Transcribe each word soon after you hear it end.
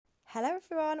Hello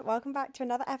everyone, welcome back to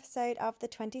another episode of the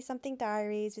 20-something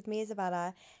diaries with me,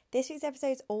 Isabella. This week's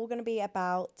episode is all going to be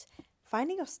about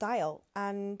finding your style.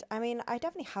 And I mean, I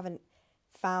definitely haven't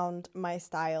found my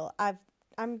style.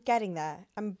 I'm getting there.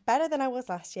 I'm better than I was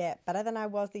last year, better than I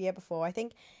was the year before. I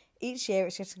think each year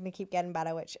it's just going to keep getting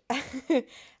better, which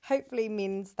hopefully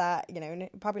means that, in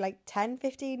probably like 10,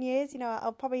 15 years,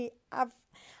 I'll probably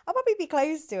be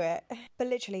close to it. But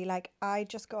literally, like, I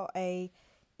just got a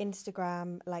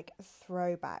Instagram like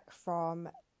throwback from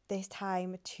this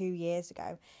time 2 years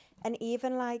ago, and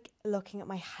even like looking at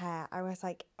my hair, I was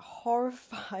like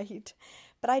horrified.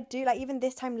 But I do like, even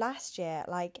this time last year,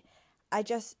 like,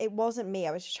 it wasn't me.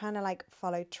 I was just trying to like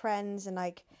follow trends, and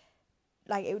like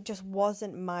it just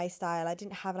wasn't my style. I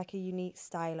didn't have like a unique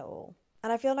style at all.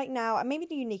 And I feel like now, and maybe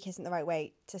the unique isn't the right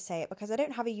way to say it, because I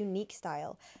don't have a unique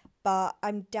style, but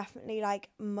I'm definitely like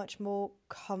much more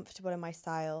comfortable in my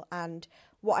style, and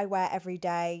what I wear every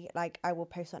day, like I will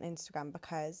post on Instagram,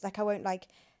 because like I won't like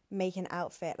make an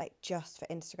outfit like just for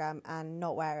Instagram and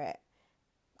not wear it.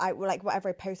 I will, like, whatever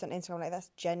I post on Instagram, like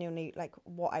that's genuinely like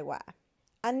what I wear.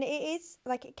 And it is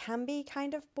like, it can be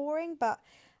kind of boring, but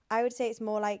I would say it's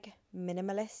more like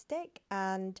minimalistic.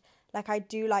 And like, I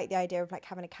do like the idea of like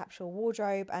having a capsule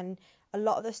wardrobe. And a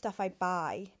lot of the stuff I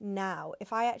buy now,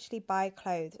 if I actually buy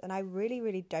clothes, and I really,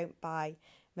 really don't buy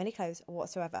many clothes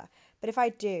whatsoever, but if I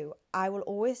do, I will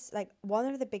always, like, one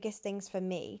of the biggest things for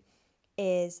me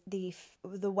is the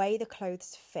way the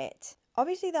clothes fit.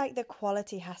 Obviously, like, the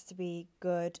quality has to be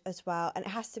good as well, and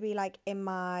it has to be like in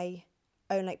my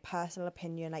own like personal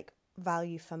opinion, like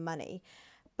value for money.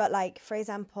 But like, for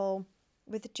example,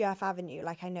 with Jeff Avenue,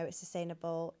 like, I know it's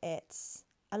sustainable. It's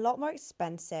a lot more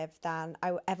expensive than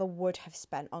I ever would have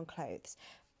spent on clothes.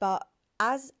 But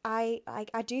as I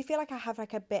do feel like I have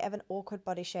like a bit of an awkward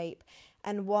body shape,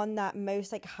 and one that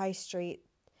most like high street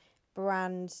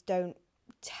brands don't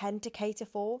tend to cater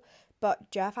for. But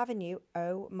Jeff Avenue,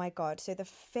 oh my God. So the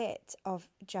fit of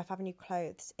Jeff Avenue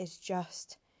clothes is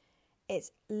just,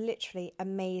 it's literally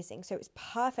amazing. So it's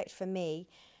perfect for me.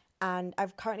 And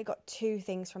I've currently got two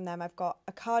things from them. I've got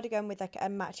a cardigan with like a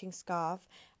matching scarf,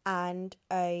 and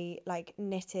a like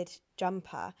knitted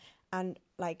jumper. And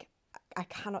like, I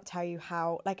cannot tell you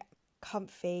how like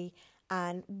comfy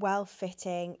and well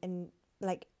fitting, and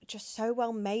like just so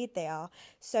well made they are.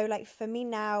 So like, for me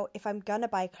now, if I'm gonna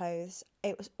buy clothes,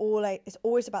 it's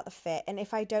always about the fit. And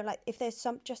if I don't like, if there's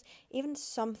some, just even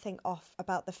something off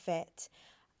about the fit,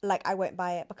 like, I won't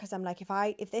buy it, because I'm like,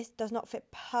 if this does not fit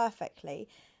perfectly,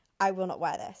 I will not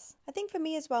wear this. I think for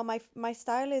me as well, my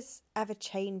style is ever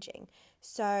changing.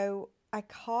 So I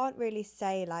can't really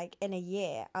say like in a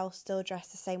year I'll still dress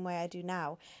the same way I do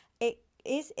now. It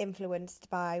is influenced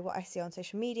by what I see on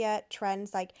social media,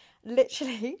 trends, like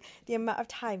literally the amount of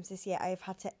times this year I've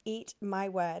had to eat my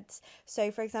words.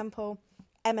 So for example,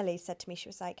 Emily said to me, she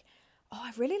was like, "Oh,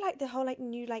 I really like the whole like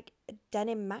new like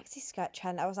denim maxi skirt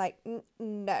trend." I was like,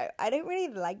 "No, I don't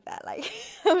really like that." Like,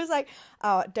 I was like,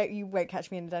 "Oh, you won't catch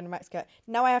me in a denim maxi skirt."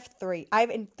 Now I have three. I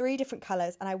have in three different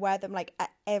colours, and I wear them like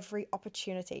at every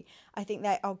opportunity. I think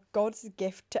they are God's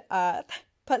gift to earth.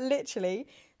 But literally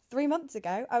 3 months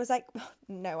ago, I was like,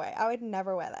 "No way, I would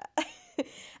never wear that."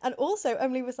 And also,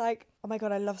 Emily was like, "Oh my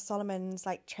God, I love Solomon's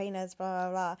like trainers, blah,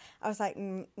 blah, blah." I was like,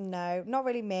 no, not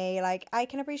really me. Like, I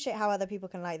can appreciate how other people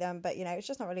can like them, but it's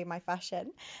just not really my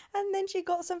fashion. And then she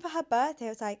got some for her birthday. I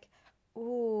was like,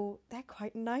 "Oh, they're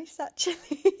quite nice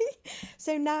actually."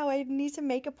 So now I need to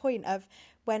make a point of,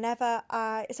 whenever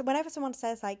someone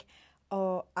says like,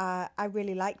 "Oh, I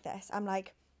really like this," I'm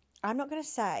like, I'm not going to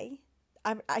say,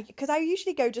 because I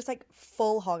usually go just like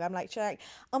full hog. I'm like,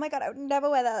 "Oh my God, I would never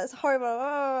wear that. That's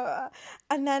horrible."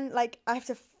 And then like, I have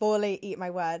to fully eat my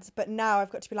words. But now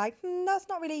I've got to be like, that's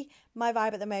not really my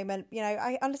vibe at the moment.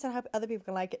 I understand how other people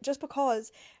can like it, just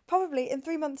because probably in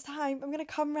 3 months' time, I'm going to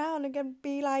come round and gonna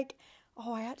be like,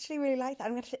 "Oh, I actually really like that."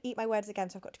 I'm going to have to eat my words again.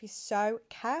 So I've got to be so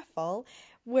careful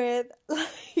with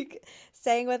like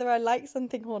saying whether I like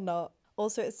something or not.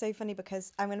 Also, it's so funny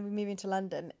because I'm going to be moving to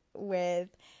London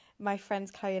with my friends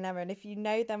Chloe and Emma, and if you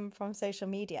know them from social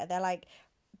media, they're like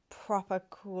proper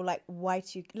cool, like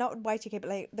not Y2K, but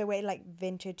like the way like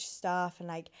vintage stuff, and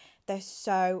like they're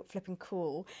so flipping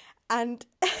cool. And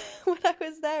when I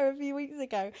was there a few weeks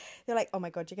ago, they're like, "Oh my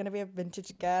God, you're gonna be a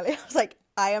vintage girly." I was like,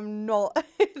 I am not.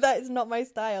 That is not my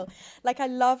style. Like, I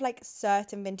love like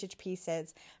certain vintage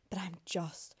pieces, but I'm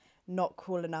just not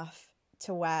cool enough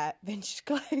to wear vintage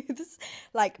clothes,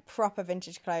 like proper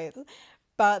vintage clothes.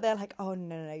 But they're like, "Oh,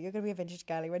 no, no, no, you're going to be a vintage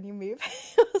girly when you move."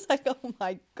 I was like, oh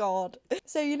my God.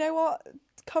 So you know what?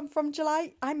 Come from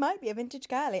July, I might be a vintage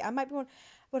girly. I might be one.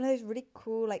 one of those really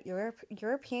cool like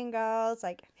European girls.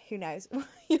 Like, who knows?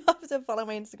 You have to follow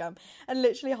my Instagram and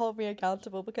literally hold me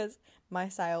accountable because my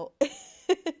style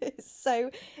is so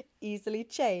easily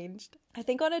changed. I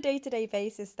think on a day-to-day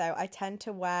basis though, I tend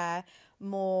to wear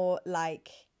more like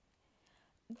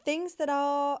things that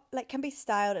are like can be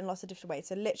styled in lots of different ways.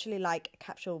 So literally like a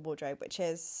capsule wardrobe, which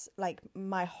is like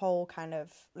my whole kind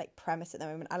of like premise at the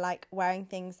moment. I like wearing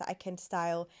things that I can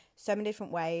style so many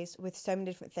different ways with so many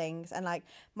different things, and like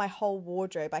my whole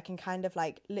wardrobe I can kind of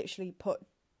like literally put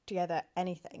together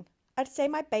anything. I'd say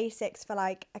my basics for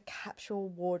like a capsule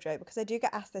wardrobe, because I do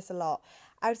get asked this a lot,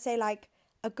 I would say like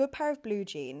a good pair of blue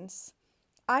jeans.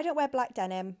 I don't wear black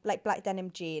denim, like black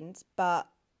denim jeans, but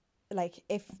like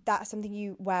if that's something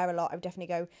you wear a lot, I would definitely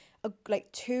go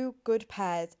like two good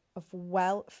pairs of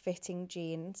well-fitting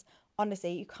jeans.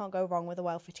 Honestly, you can't go wrong with a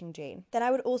well-fitting jean. Then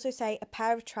I would also say a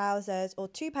pair of trousers or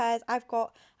two pairs. I've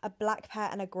got a black pair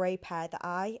and a grey pair that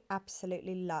I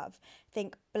absolutely love.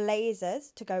 Think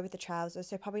blazers to go with the trousers,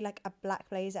 so probably like a black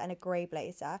blazer and a grey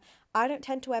blazer. I don't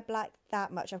tend to wear black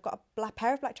that much. I've got a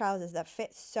pair of black trousers that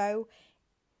fit so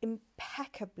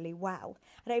impeccably well.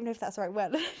 I don't even know if that's the right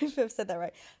word. I don't know if I've said that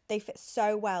right. They fit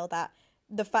so well that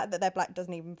the fact that they're black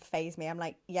doesn't even faze me. I'm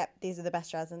like, yep, these are the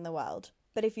best trousers in the world.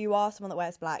 But if you are someone that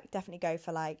wears black, definitely go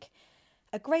for like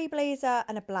a grey blazer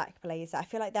and a black blazer. I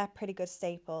feel like they're pretty good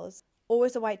staples.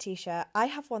 Always a white t-shirt. I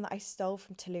have one that I stole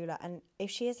from Tallulah, and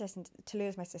if she is listening to,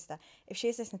 Tallulah's my sister, if she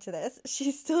is listening to this,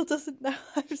 she still doesn't know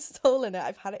I've stolen it.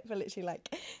 I've had it for literally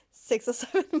like 6 or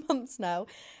 7 months now.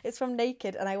 It's from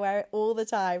Naked and I wear it all the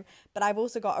time. But I've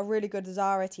also got a really good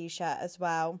Zara t-shirt as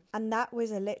well, and that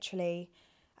was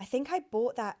I think I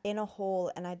bought that in a haul,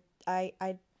 and I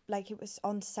like it was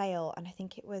on sale, and I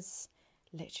think it was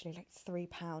literally like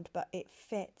 £3, but it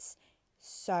fits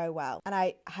so well, and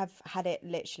I have had it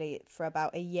literally for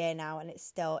about a year now, and it's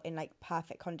still in like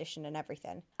perfect condition and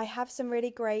everything. I have some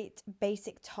really great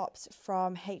basic tops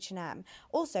from H&M.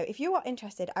 Also, if you are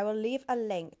interested, I will leave a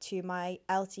link to my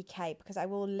LTK, because I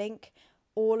will link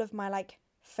all of my like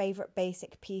favorite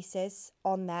basic pieces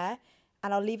on there,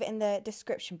 and I'll leave it in the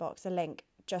description box, a link,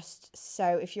 just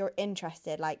so if you're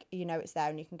interested, like, you know, it's there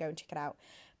and you can go and check it out.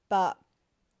 But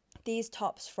these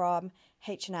tops from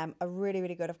H&M are really,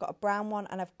 really good. I've got a brown one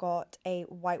and I've got a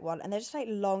white one, and they're just like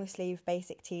long sleeve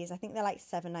basic tees. I think they're like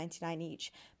 $7.99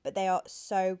 each, but they are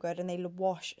so good and they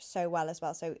wash so well as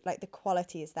well. So like the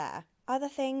quality is there. Other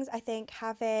things, I think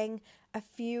having a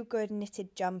few good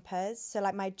knitted jumpers. So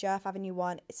like my Jerf Avenue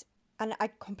one, and I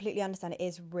completely understand it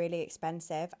is really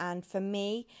expensive. And for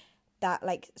me, that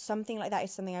like something like that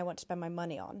is something I want to spend my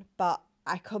money on, but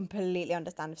I completely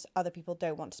understand if other people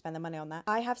don't want to spend their money on that.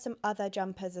 I have some other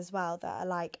jumpers as well that are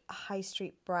like a high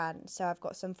street brand. So I've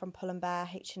got some from Pull & Bear,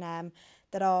 H&M,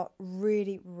 that are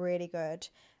really, really good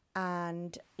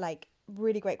and like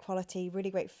really great quality, really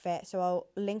great fit. So I'll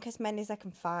link as many as I can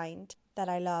find that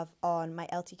I love on my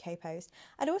LTK post.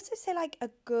 I'd also say like a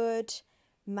good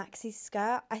maxi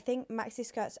skirt. I think maxi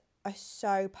skirts are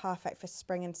so perfect for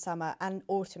spring and summer and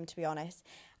autumn, to be honest.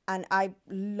 And I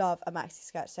love a maxi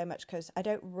skirt so much because I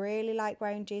don't really like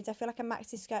wearing jeans. I feel like a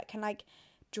maxi skirt can like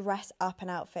dress up an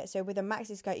outfit. So with a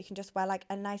maxi skirt, you can just wear like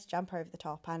a nice jumper over the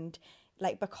top, and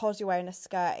like because you're wearing a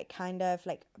skirt, it kind of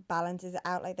like balances it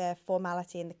out, like the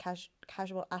formality and the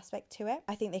casual aspect to it.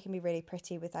 I think they can be really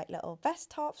pretty with like little vest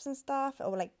tops and stuff,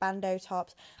 or like bandeau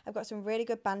tops. I've got some really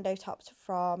good bandeau tops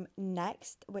from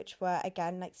Next, which were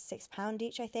again like £6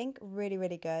 each, I think. Really,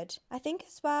 really good. I think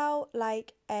as well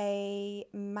like a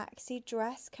maxi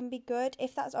dress can be good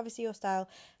if that's obviously your style.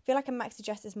 I feel like a maxi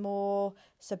dress is more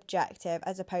subjective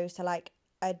as opposed to like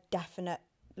a definite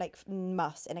like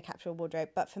must in a capsule wardrobe.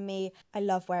 But for me, I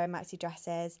love wearing maxi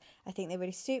dresses. I think they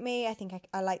really suit me. I think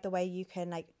I like the way you can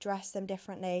like dress them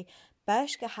differently.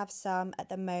 Bershka have some at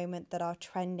the moment that are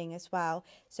trending as well.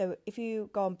 So if you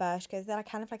go on Bershka, they're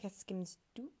kind of like a Skims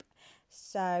dupe.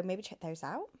 So maybe check those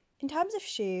out. In terms of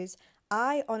shoes,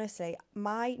 I honestly,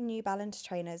 my New Balance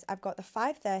trainers, I've got the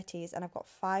 530s and I've got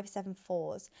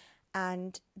 574s.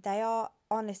 And they are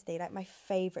honestly like my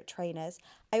favourite trainers.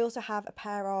 I also have a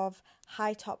pair of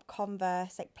high top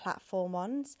Converse like platform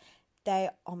ones.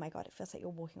 Oh my god, it feels like you're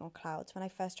walking on clouds. When I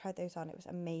first tried those on, it was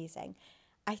amazing.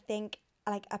 I think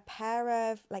like a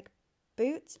pair of like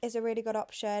boots is a really good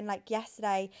option. Like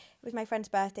yesterday, it was my friend's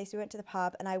birthday, so we went to the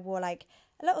pub and I wore like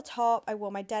a little top, I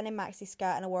wore my denim maxi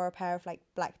skirt, and I wore a pair of like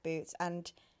black boots.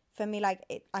 And for me, like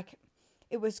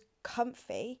it was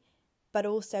comfy, but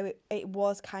also it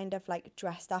was kind of like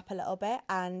dressed up a little bit,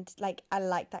 and like I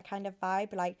like that kind of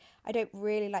vibe. Like I don't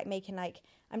really like making like,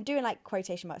 I'm doing like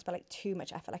quotation marks, but like too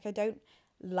much effort. Like I don't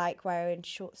like wearing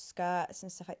short skirts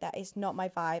and stuff like that. It's not my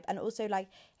vibe. And also, like,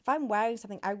 if I'm wearing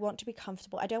something, I want to be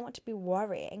comfortable. I don't want to be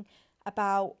worrying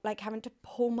about like having to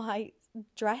pull my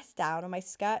dress down or my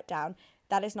skirt down.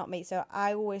 That is not me. So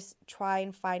I always try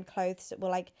and find clothes that will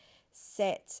like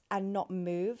sit and not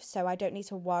move, so I don't need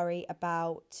to worry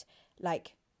about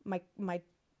like my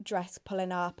dress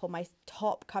pulling up or my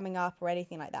top coming up or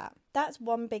anything like that. That's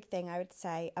one big thing I would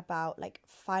say about like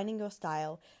finding your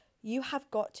style. You have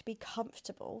got to be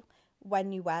comfortable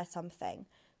when you wear something.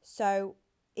 So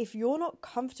if you're not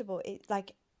comfortable,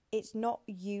 it's not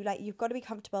you. Like, you've got to be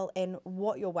comfortable in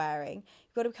what you're wearing.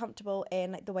 You've got to be comfortable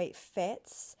in like the way it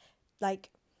fits.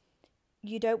 Like,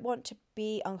 you don't want to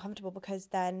be uncomfortable, because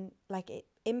then like it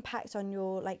impacts on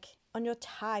your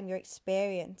time, your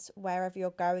experience, wherever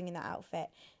you're going in that outfit.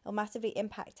 It'll massively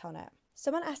impact on it.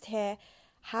 Someone asked here,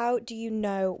 how do you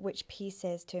know which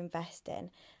pieces to invest in?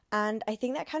 And I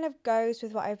think that kind of goes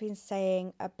with what I've been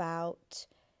saying about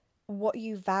what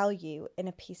you value in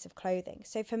a piece of clothing.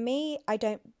 So for me, I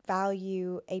don't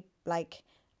value a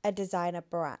designer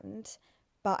brand,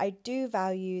 but I do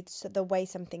value the way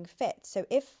something fits. So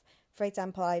if, for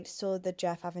example, I saw the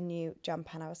Jeff Avenue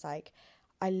jumper and I was like,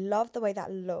 I love the way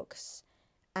that looks,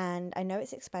 and I know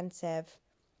it's expensive,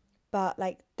 but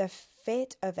like the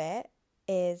fit of it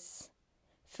is,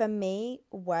 for me,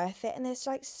 worth it. And there's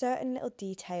like certain little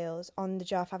details on the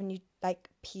Jeff Avenue like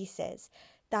pieces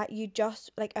that you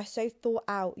just like are so thought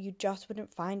out, you just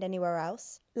wouldn't find anywhere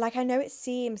else. Like, I know it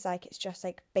seems like it's just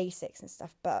like basics and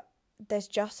stuff, but there's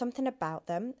just something about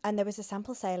them. And there was a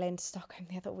sample sale in Stockholm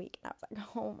the other week, and I was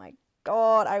like, oh my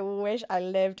God, I wish I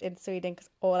lived in Sweden, because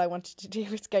all I wanted to do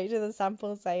was go to the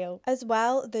sample sale. As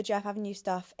well, the Jeff Avenue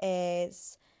stuff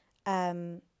is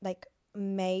like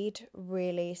made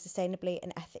really sustainably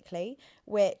and ethically,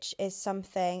 which is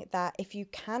something that if you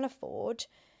can afford,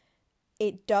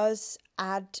 it does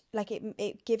add, like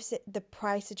it gives it the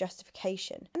price a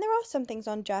justification. And there are some things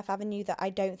on Jeff Avenue that I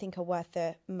don't think are worth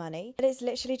the money, but it's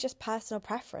literally just personal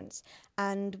preference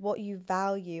and what you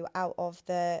value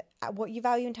what you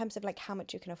value in terms of like how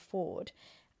much you can afford,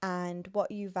 and what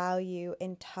you value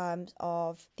in terms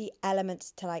of the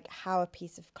elements to like how a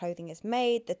piece of clothing is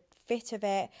made, the fit of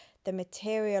it, the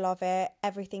material of it,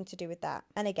 everything to do with that.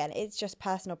 And again, it's just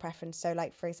personal preference. So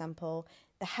like, for example,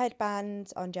 the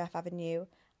headbands on Jeff Avenue,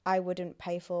 I wouldn't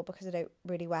pay for, because I don't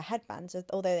really wear headbands,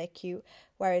 although they're cute.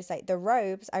 Whereas like the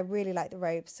robes, I really like the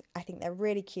robes. I think they're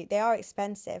really cute. They are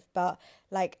expensive, but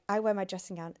like I wear my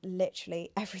dressing gown literally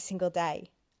every single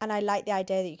day. And I like the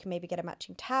idea that you can maybe get a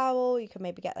matching towel, you can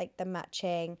maybe get like the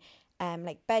matching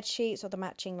like bed sheets, or the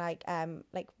matching like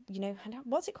you know,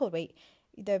 what's it called? Wait,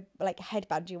 the like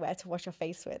headband you wear to wash your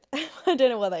face with. I don't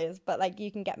know what that is, but like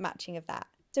you can get matching of that.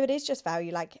 So it is just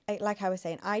value. Like I was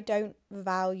saying, I don't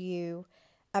value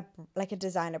a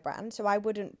designer brand, so I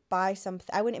wouldn't buy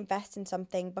something, I wouldn't invest in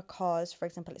something because, for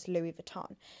example, it's Louis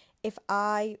Vuitton. If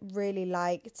I really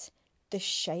liked the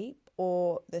shape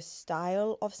or the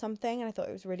style of something and I thought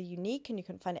it was really unique and you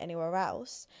couldn't find it anywhere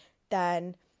else,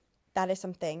 then that is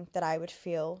something that I would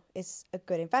feel is a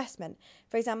good investment.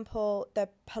 For example, the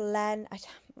Polène,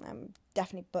 I'm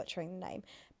definitely butchering the name.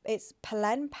 It's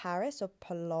Polène Paris or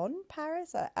Polon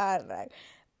Paris, I don't know,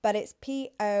 but it's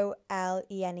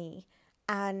Polene,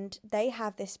 and they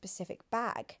have this specific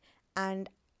bag, and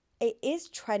it is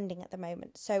trending at the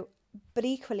moment. So, but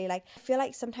equally, like, I feel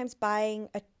like sometimes buying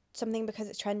something because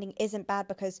it's trending isn't bad,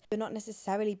 because you're not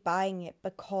necessarily buying it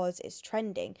because it's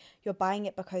trending. You're buying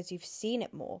it because you've seen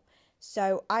it more.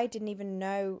 So I didn't even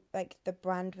know like the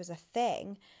brand was a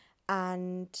thing,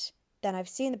 and then I've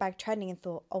seen the bag trending and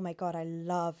thought, oh my God, I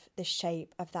love the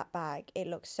shape of that bag. It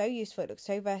looks so useful, it looks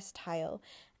so versatile,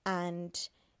 and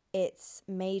it's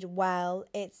made well.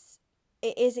 It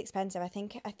is expensive. I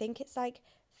think it's like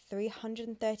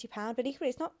 £330, but equally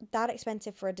it's not that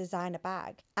expensive for a designer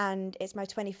bag. And it's my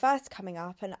 21st coming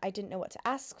up, and I didn't know what to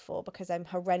ask for because I'm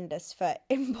horrendous for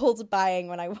impulse buying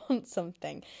when I want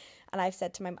something. And I've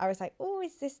said to I was like, oh,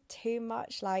 is this too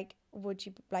much? Like, would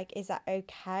you, like, is that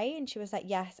okay? And she was like,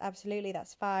 yes, absolutely,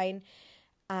 that's fine.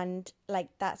 And like,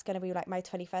 that's going to be like my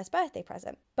 21st birthday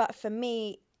present. But for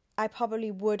me, I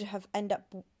probably would have ended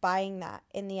up buying that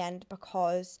in the end,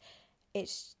 because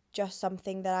it's just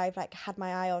something that I've like had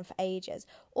my eye on for ages.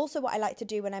 Also, what I like to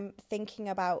do when I'm thinking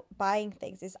about buying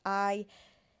things is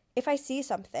if I see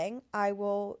something, I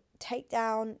will take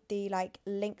down the like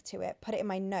link to it, put it in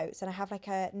my notes, and I have like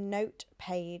a note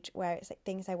page where it's like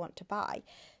things I want to buy.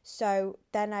 So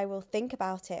then I will think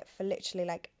about it for literally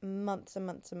like months and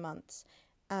months and months,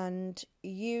 and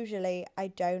usually I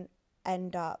don't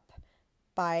end up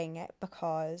buying it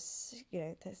because, you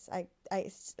know, there's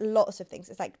it's lots of things.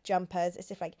 It's like jumpers, it's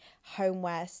just like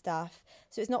homeware stuff.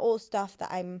 So it's not all stuff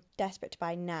that I'm desperate to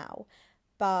buy now.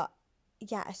 But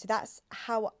yeah, so that's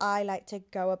how I like to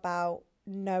go about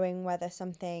knowing whether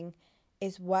something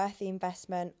is worth the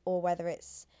investment or whether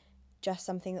it's just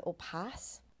something that will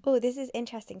pass. Oh, this is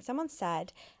interesting. Someone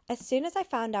said, as soon as I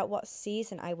found out what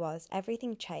season I was,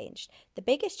 everything changed. The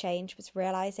biggest change was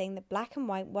realizing that black and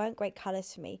white weren't great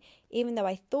colours for me, even though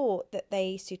I thought that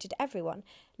they suited everyone.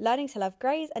 Learning to love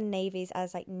greys and navies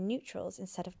as like neutrals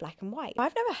instead of black and white.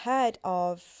 I've never heard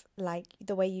of like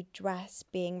the way you dress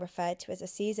being referred to as a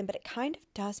season, but it kind of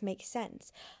does make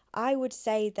sense. I would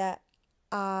say that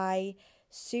I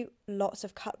suit lots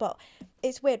of color. Well,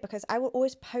 it's weird because I will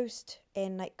always post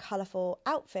in like colorful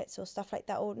outfits or stuff like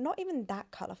that, or not even that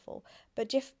colorful, but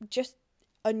just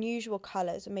unusual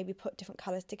colors, or maybe put different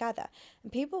colors together.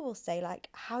 And people will say like,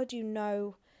 how do you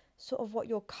know sort of what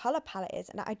your color palette is?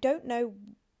 And I don't know,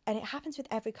 and it happens with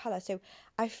every color. So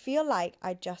I feel like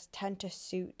I just tend to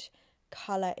suit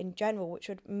color in general, which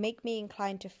would make me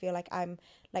inclined to feel like I'm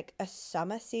like a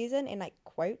summer season in like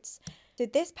quotes. So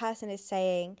this person is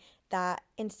saying that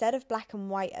instead of black and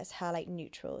white as her like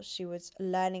neutrals, she was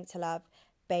learning to love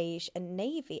beige and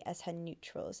navy as her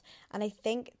neutrals. And I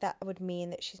think that would mean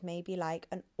that she's maybe like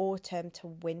an autumn to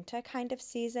winter kind of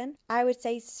season. I would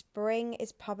say spring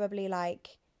is probably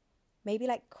like maybe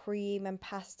like cream and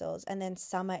pastels, and then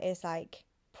summer is like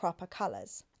proper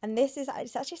colours. And it's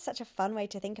actually such a fun way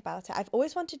to think about it. I've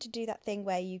always wanted to do that thing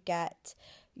where you get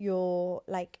your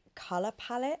like colour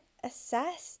palette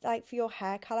assessed, like for your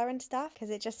hair color and stuff, because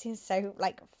it just seems so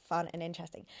like fun and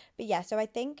interesting. But yeah, so I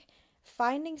think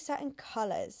finding certain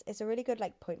colors is a really good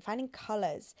like point, finding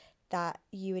colors that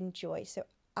you enjoy. So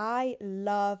I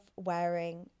love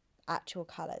wearing actual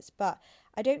colors, but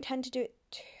I don't tend to do it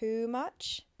too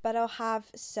much, but I'll have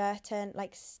certain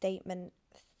like statement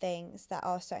things that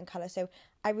are certain colors. So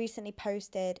I recently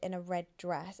posted in a red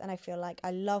dress, and I feel like I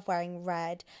love wearing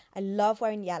red. I love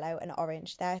wearing yellow and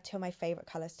orange. They're two of my favorite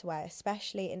colors to wear,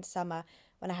 especially in summer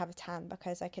when I have a tan,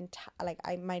 because I can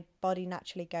my body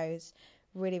naturally goes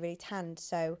really, really tanned.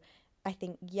 So I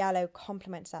think yellow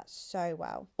complements that so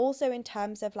well. Also, in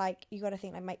terms of like, you got to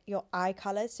think like your eye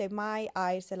colors. So my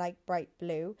eyes are like bright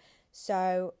blue,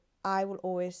 so I will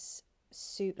always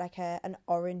suit like an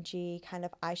orangey kind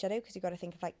of eyeshadow, because you've got to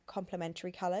think of like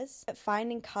complementary colors. But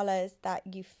finding colors that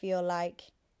you feel like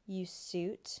you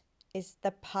suit is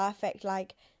the perfect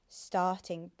like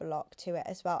starting block to it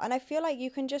as well. And I feel like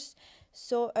you can just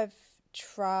sort of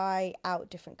try out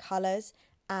different colors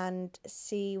and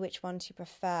see which ones you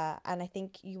prefer, and I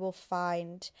think you will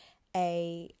find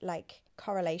a like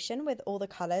correlation with all the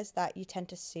colors that you tend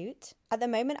to suit. At the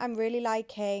moment I'm really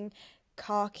liking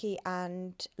khaki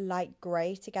and light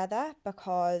grey together,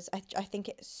 because I think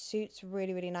it suits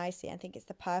really, really nicely. I think it's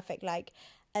the perfect like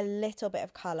a little bit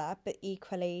of colour, but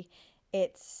equally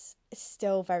it's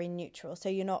still very neutral, so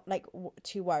you're not like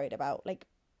too worried about like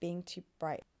being too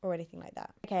bright or anything like that.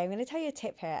 Okay, I'm going to tell you a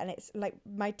tip here, and it's like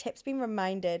my tip's been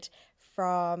reminded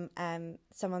from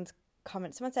someone's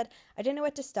comment. Someone said, I don't know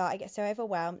where to start, I get so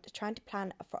overwhelmed trying to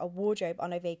plan for a wardrobe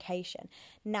on a vacation.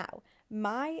 Now,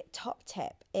 my top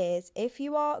tip is if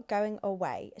you are going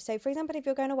away, so for example, if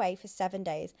you're going away for 7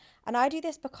 days, and I do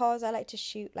this because I like to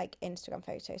shoot like Instagram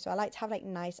photos, so I like to have like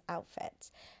nice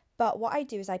outfits. But what I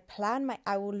do is I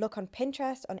will look on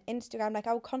Pinterest, on Instagram, like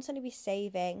I will constantly be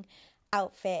saving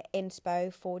outfit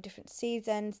inspo for different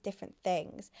seasons, different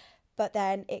things. But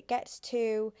then it gets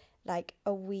to like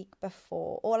a week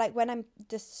before, or like when I'm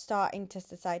just starting to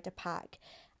decide to pack,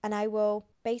 and I will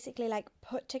basically like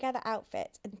put together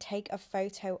outfits and take a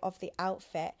photo of the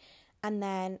outfit, and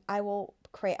then I will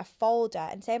create a folder,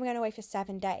 and say I'm going away for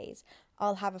 7 days,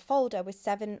 I'll have a folder with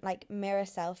 7 like mirror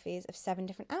selfies of 7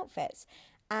 different outfits.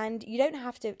 And you don't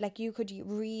have to, like, you could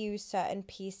reuse certain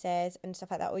pieces and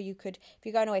stuff like that, or you could, if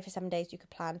you're going away for 7 days, you could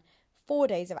plan 4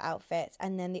 days of outfits,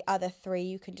 and then the other 3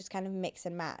 you can just kind of mix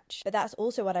and match. But that's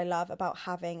also what I love about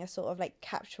having a sort of like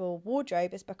capsule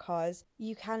wardrobe, is because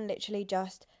you can literally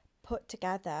just put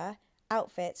together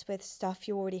outfits with stuff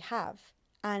you already have,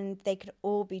 and they could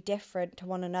all be different to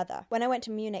one another. When I went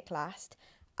to Munich last,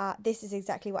 this is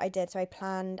exactly what I did. So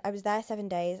I was there 7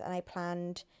 days, and I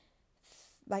planned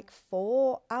like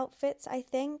 4 outfits, I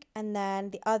think, and then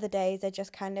the other days I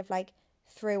just kind of like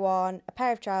threw on a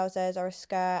pair of trousers or a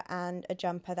skirt and a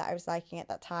jumper that I was liking at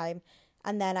that time,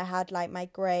 and then I had like my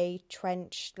grey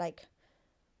trench like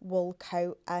wool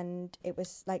coat, and it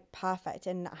was like perfect,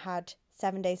 and I had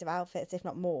 7 days of outfits, if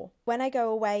not more. When I go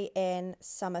away in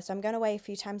summer, so I'm going away a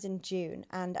few times in June,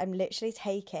 and I'm literally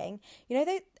taking, you know,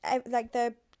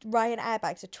 the Ryan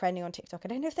airbags are trending on TikTok. I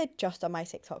don't know if they're just on my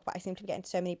TikTok, but I seem to be getting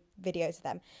so many videos of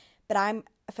them. But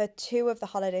for 2 of the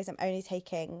holidays, I'm only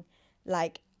taking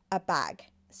like a bag.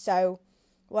 So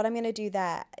what I'm going to do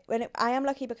there, I am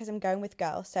lucky because I'm going with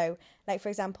girls. So like, for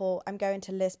example, I'm going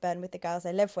to Lisbon with the girls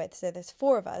I live with. So there's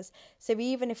 4 of us. So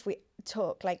even if we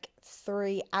took like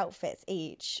 3 outfits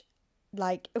each,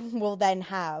 like we'll then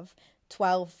have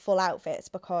 12 full outfits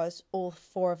because all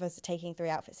 4 of us are taking 3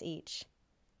 outfits each.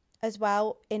 As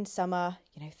well, in summer,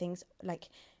 you know, things like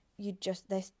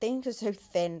things are so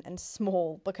thin and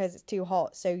small because it's too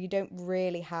hot. So you don't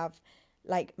really have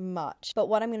like much. But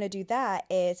what I'm going to do there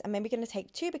is I'm maybe going to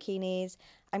take 2 bikinis.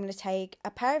 I'm going to take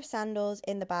a pair of sandals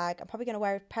in the bag. I'm probably going to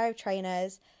wear a pair of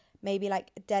trainers, maybe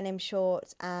like denim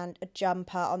shorts and a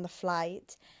jumper on the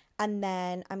flight. And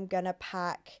then I'm going to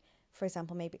pack, for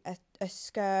example, maybe a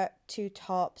skirt, 2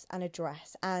 tops and a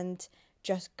dress, and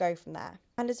just go from there.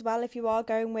 And as well, if you are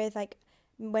going with, like,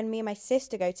 when me and my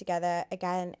sister go together,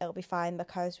 again, it'll be fine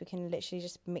because we can literally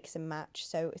just mix and match.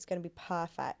 So it's going to be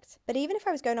perfect. But even if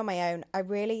I was going on my own, I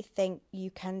really think you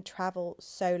can travel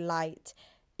so light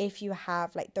if you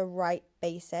have like the right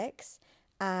basics.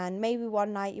 And maybe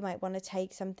one night you might want to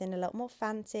take something a little more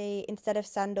fancy. Instead of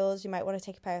sandals, you might want to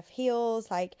take a pair of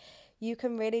heels. Like, you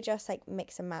can really just like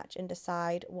mix and match and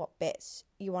decide what bits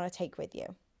you want to take with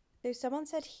you. So someone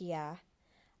said here,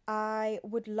 I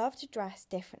would love to dress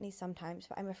differently sometimes,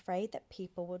 but I'm afraid that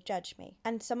people will judge me.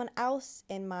 And someone else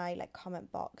in my like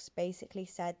comment box basically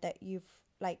said that you've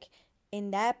like, in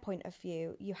their point of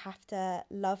view, you have to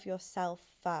love yourself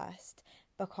first,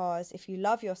 because if you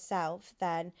love yourself,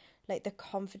 then like the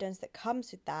confidence that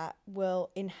comes with that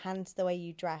will enhance the way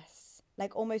you dress,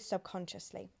 like almost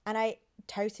subconsciously. And I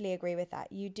totally agree with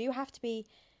that. You do have to be,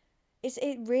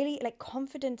 it really, like,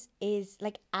 confidence is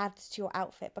like adds to your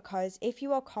outfit, because if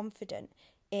you are confident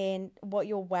in what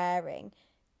you're wearing,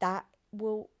 that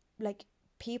will like,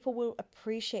 people will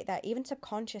appreciate that even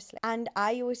subconsciously. And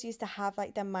I always used to have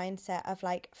like the mindset of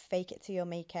like fake it till you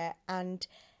make it, and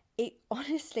it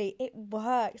honestly, it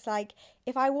works. Like,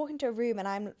 if I walk into a room and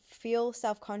I feel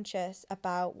self-conscious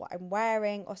about what I'm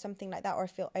wearing or something like that, or I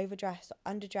feel overdressed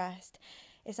or underdressed,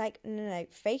 it's like, no,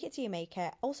 fake it till you make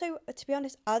it. Also, to be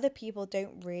honest, other people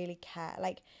don't really care.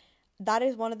 Like, that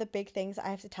is one of the big things I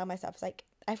have to tell myself. It's like,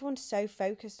 everyone's so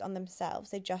focused on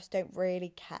themselves, they just don't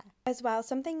really care. As well,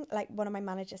 something like one of my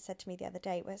managers said to me the other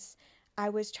day was,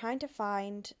 I'm trying to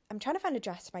find a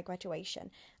dress for my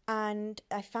graduation, and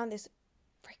I found this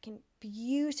freaking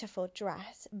beautiful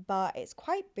dress, but it's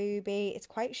quite booby, it's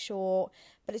quite short,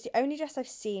 but it's the only dress I've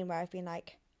seen where I've been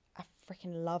like, I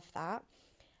freaking love that.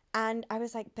 And I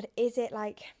was like, but is it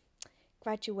like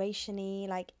graduation-y?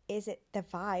 Like, is it the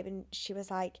vibe? And she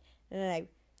was like, no,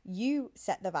 you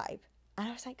set the vibe. And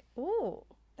I was like, oh,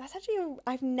 that's actually,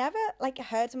 I've never like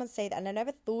heard someone say that, and I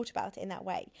never thought about it in that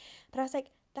way. But I was like,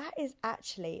 that is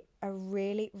actually a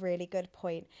really, really good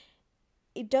point.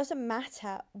 It doesn't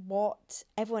matter what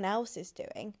everyone else is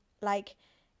doing. Like,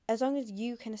 as long as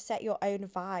you can set your own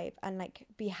vibe and like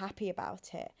be happy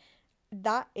about it,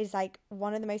 that is like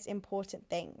one of the most important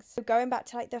things. So going back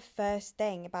to like the first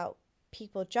thing about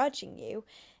people judging you,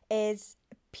 is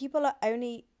people are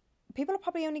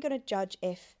probably only going to judge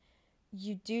if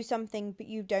you do something but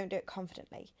you don't do it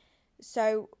confidently.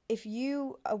 So if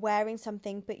you are wearing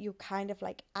something but you're kind of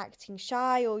like acting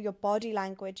shy, or your body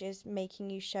language is making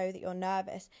you show that you're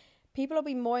nervous, people will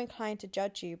be more inclined to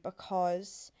judge you,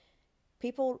 because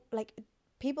people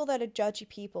that are judgy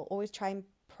people always try and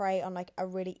prey on like a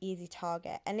really easy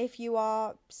target. And if you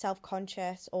are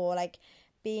self-conscious or like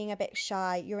being a bit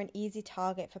shy, you're an easy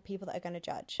target for people that are going to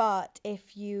judge. But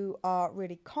if you are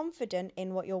really confident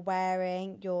in what you're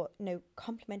wearing, you're, you know,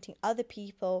 complimenting other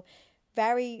people,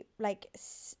 very like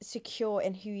secure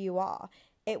in who you are,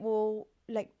 it will,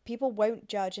 like, people won't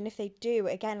judge. And if they do,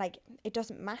 again, like, it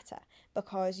doesn't matter,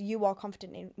 because you are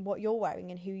confident in what you're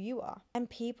wearing and who you are. And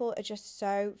people are just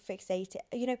so fixated,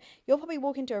 you know, you'll probably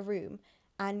walk into a room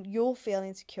and you'll feel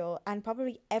insecure, and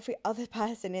probably every other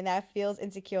person in there feels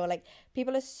insecure. Like,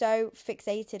 people are so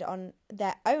fixated on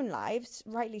their own lives,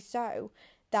 rightly so,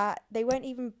 that they won't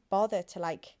even bother to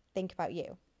like think about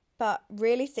you. But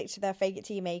really stick to the fake it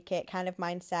till you make it kind of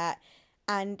mindset.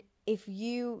 And if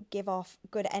you give off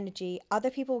good energy, other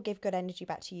people will give good energy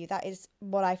back to you. That is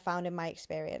what I found in my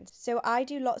experience. So I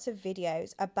do lots of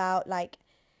videos about like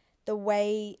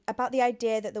the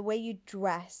idea that the way you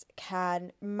dress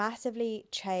can massively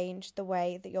change the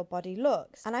way that your body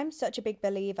looks. And I'm such a big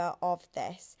believer of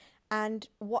this. And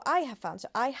what I have found, so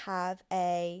I have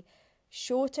a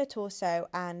shorter torso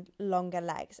and longer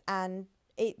legs, and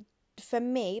it for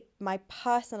me, my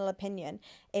personal opinion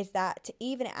is that to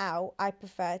even it out, I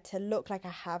prefer to look like I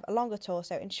have a longer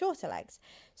torso and shorter legs.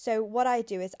 So what I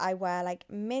do is I wear like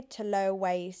mid to low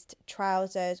waist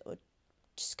trousers or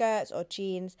skirts or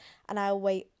jeans, and I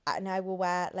will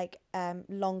wear like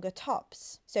longer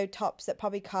tops, so tops that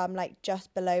probably come like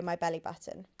just below my belly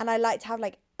button, and I like to have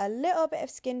like a little bit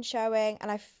of skin showing,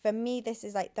 and for me this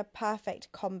is like the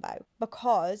perfect combo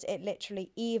because it literally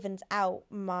evens out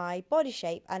my body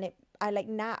shape. And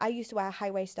now I used to wear high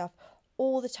waist stuff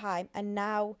all the time, and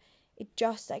now I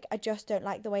just don't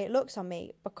like the way it looks on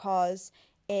me because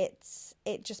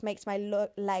it just makes my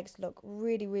legs look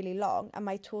really, really long and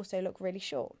my torso look really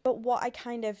short. But what I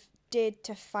kind of did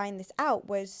to find this out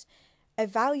was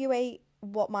evaluate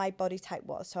what my body type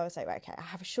was. So I was like, right, okay, I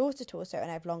have a shorter torso and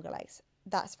I have longer legs.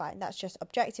 That's fine. That's just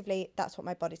objectively, that's what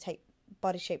my body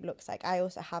shape looks like. I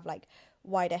also have like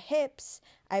wider hips.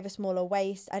 I have a smaller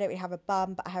waist. I don't really have a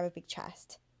bum, but I have a big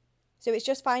chest. So it's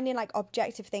just finding like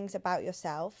objective things about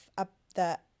yourself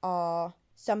that are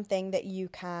something that you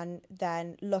can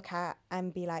then look at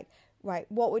and be like, right,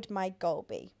 what would my goal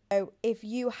be? So if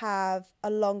you have a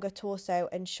longer torso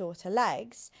and shorter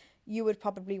legs, you would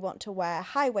probably want to wear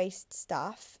high waist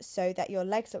stuff so that your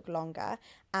legs look longer,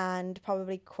 and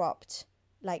probably cropped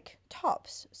like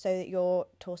tops so that your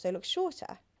torso looks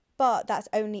shorter. But that's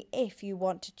only if you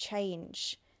want to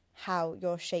change how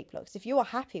your shape looks. If you are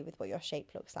happy with what your shape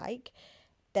looks like,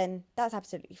 then that's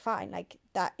absolutely fine. Like,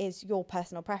 that is your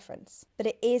personal preference. But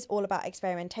it is all about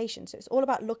experimentation. So it's all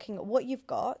about looking at what you've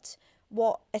got,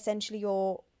 what essentially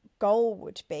your goal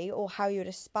would be, or how you would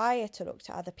aspire to look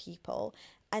to other people,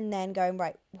 and then going,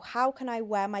 right, how can I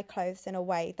wear my clothes in a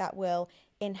way that will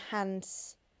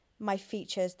enhance my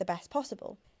features the best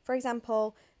possible? For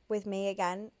example, with me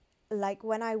again, like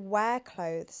when I wear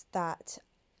clothes that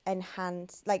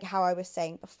enhance, like how I was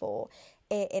saying before,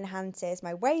 it enhances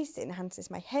my waist, it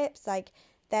enhances my hips, like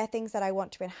they're things that I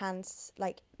want to enhance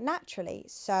like naturally.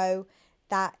 So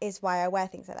that is why I wear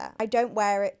things like that. I don't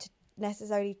wear it to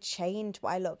necessarily change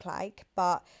what I look like,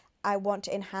 but I want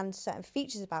to enhance certain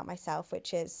features about myself,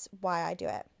 which is why I do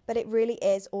it. But it really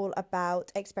is all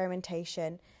about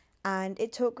experimentation. And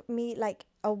it took me like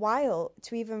a while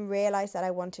to even realize that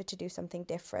I wanted to do something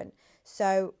different.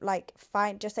 So like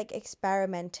just like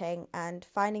experimenting and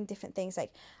finding different things.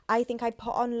 Like I think I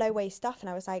put on low waist stuff and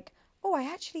I was like, oh,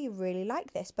 I actually really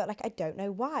like this, but like I don't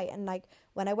know why. And like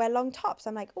when I wear long tops,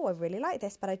 I'm like, oh, I really like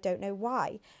this, but I don't know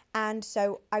why. And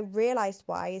so I realized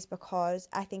why is because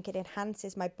I think it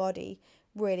enhances my body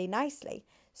really nicely.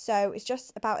 So it's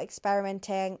just about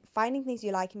experimenting, finding things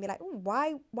you like and be like, oh,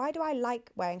 why do I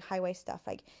like wearing high waist stuff?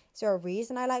 Like, is there a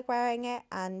reason I like wearing it?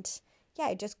 And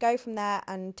yeah, just go from there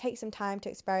and take some time to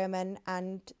experiment.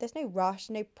 And there's no rush,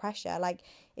 no pressure. Like,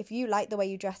 if you like the way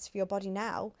you dress for your body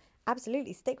now,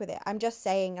 absolutely stick with it. I'm just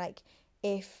saying, like,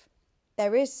 if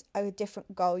there is a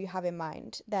different goal you have in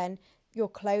mind, then your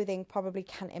clothing probably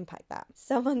can impact that.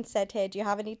 Someone said here, do you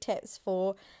have any tips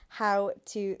for how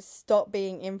to stop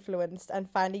being influenced and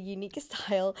find a unique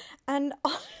style? And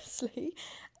honestly,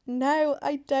 no,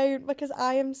 I don't, because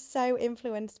I am so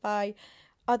influenced by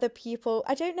other people.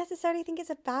 I don't necessarily think it's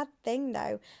a bad thing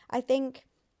though. I think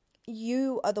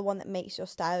you are the one that makes your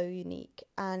style unique.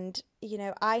 And, you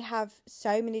know, I have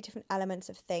so many different elements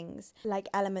of things, like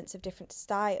elements of different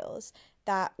styles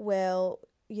that will,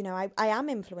 you know, I am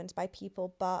influenced by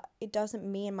people, but it doesn't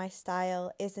mean my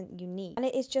style isn't unique. And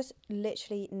it is just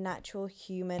literally natural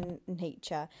human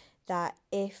nature that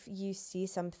if you see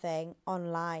something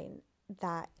online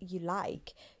that you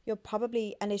like, you're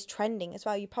probably, and is trending as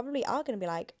well, you probably are going to be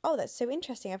like, oh, that's so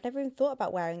interesting. I've never even thought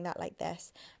about wearing that like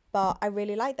this, but I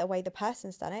really like the way the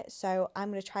person's done it, so I'm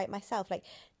going to try it myself. Like,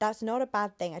 that's not a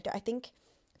bad thing. I think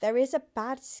there is a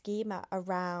bad schema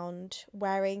around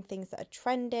wearing things that are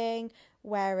trending,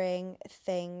 wearing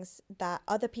things that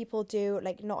other people do,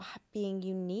 like not being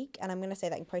unique. And I'm going to say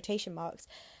that in quotation marks,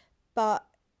 but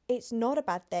it's not a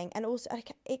bad thing. And also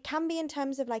it can be in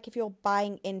terms of like if you're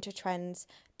buying into trends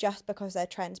just because they're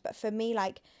trends. But for me,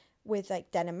 like with like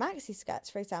denim maxi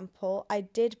skirts, for example, I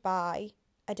did buy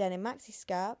a denim maxi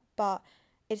skirt, but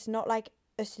it's not like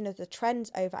as soon as the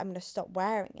trend's over, I'm going to stop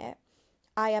wearing it.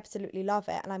 I absolutely love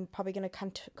it, and I'm probably going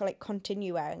to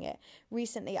continue wearing it.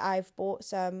 Recently, I've bought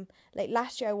some, like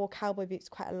last year I wore cowboy boots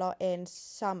quite a lot in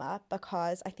summer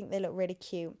because I think they look really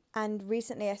cute. And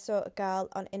recently I saw a girl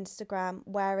on Instagram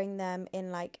wearing them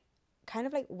in like kind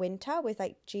of like winter with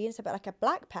like jeans, but like a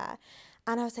black pair.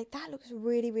 And I was like, that looks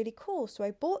really, really cool. So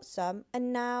I bought some,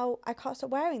 and now I can't stop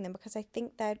wearing them because I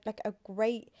think they're like a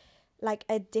great like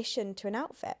addition to an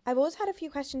outfit. I've also had a few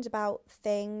questions about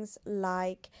things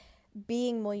like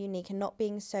being more unique and not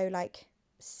being so like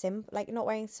like not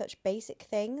wearing such basic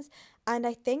things. And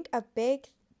I think a big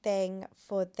thing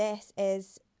for this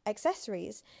is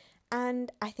accessories.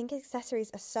 And I think accessories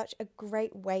are such a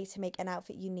great way to make an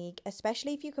outfit unique,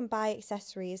 especially if you can buy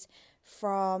accessories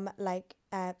from like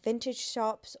vintage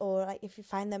shops, or like if you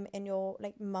find them in your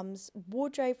like mum's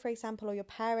wardrobe, for example, or your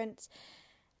parents.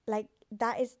 Like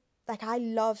that is like, I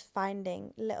love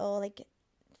finding little like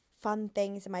fun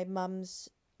things in my mum's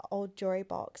old jewelry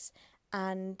box,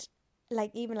 and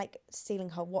like even like stealing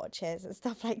her watches and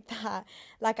stuff like that.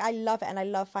 Like I love it, and I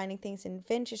love finding things in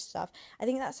vintage stuff. I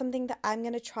think that's something that I'm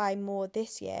going to try more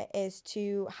this year, is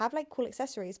to have like cool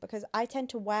accessories, because I tend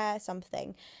to wear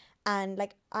something and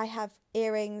like I have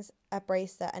earrings, a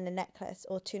bracelet and a necklace,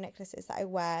 or two necklaces that I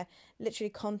wear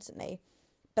literally constantly,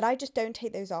 but I just don't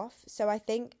take those off. So I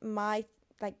think my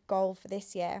like goal for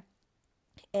this year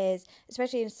is,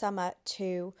 especially in summer,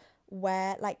 to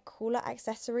wear like cooler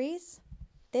accessories.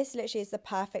 This literally is the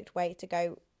perfect way to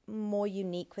go more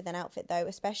unique with an outfit though,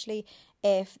 especially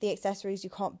if the accessories you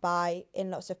can't buy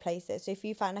in lots of places. So if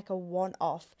you find like a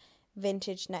one-off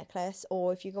vintage necklace,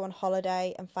 or if you go on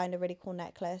holiday and find a really cool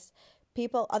necklace,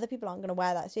 other people aren't going to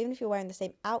wear that. So even if you're wearing the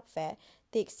same outfit,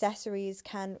 the accessories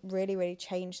can really, really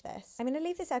change this. I'm going to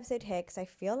leave this episode here because I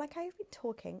feel like I've been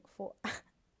talking for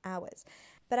hours.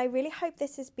 But I really hope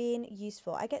this has been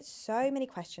useful. I get so many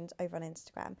questions over on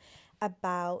Instagram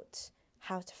about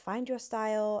how to find your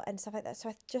style and stuff like that. So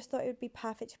I just thought it would be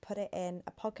perfect to put it in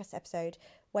a podcast episode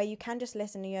where you can just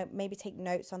listen and, you know, maybe take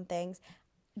notes on things.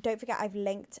 Don't forget, I've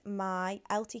linked my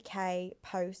LTK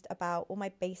post about all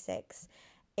my basics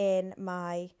in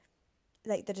my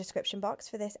like the description box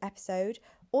for this episode.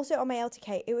 Also on my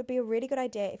LTK, it would be a really good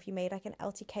idea if you made like an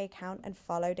LTK account and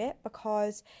followed it,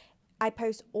 because I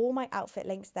post all my outfit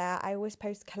links there. I always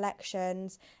post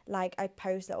collections, like I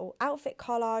post little outfit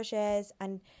collages,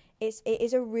 and it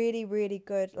is a really, really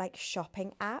good like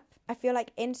shopping app. I feel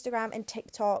like Instagram and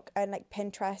TikTok and like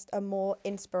Pinterest are more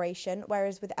inspiration,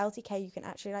 whereas with LTK you can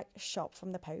actually like shop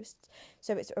from the posts.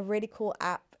 So it's a really cool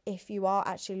app if you are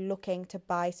actually looking to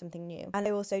buy something new. And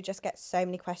I also just get so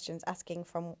many questions asking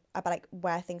about like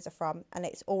where things are from, and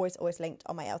it's always linked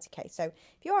on my LTK. So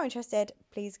if you are interested,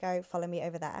 please go follow me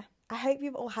over there. I hope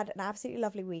you've all had an absolutely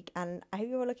lovely week, and I hope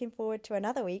you're all looking forward to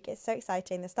another week. It's so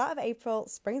exciting. The start of April,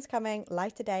 spring's coming,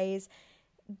 lighter days,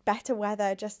 better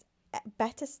weather, just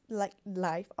better like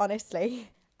life, honestly.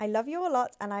 I love you a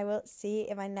lot, and I will see you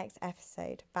in my next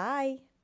episode. Bye.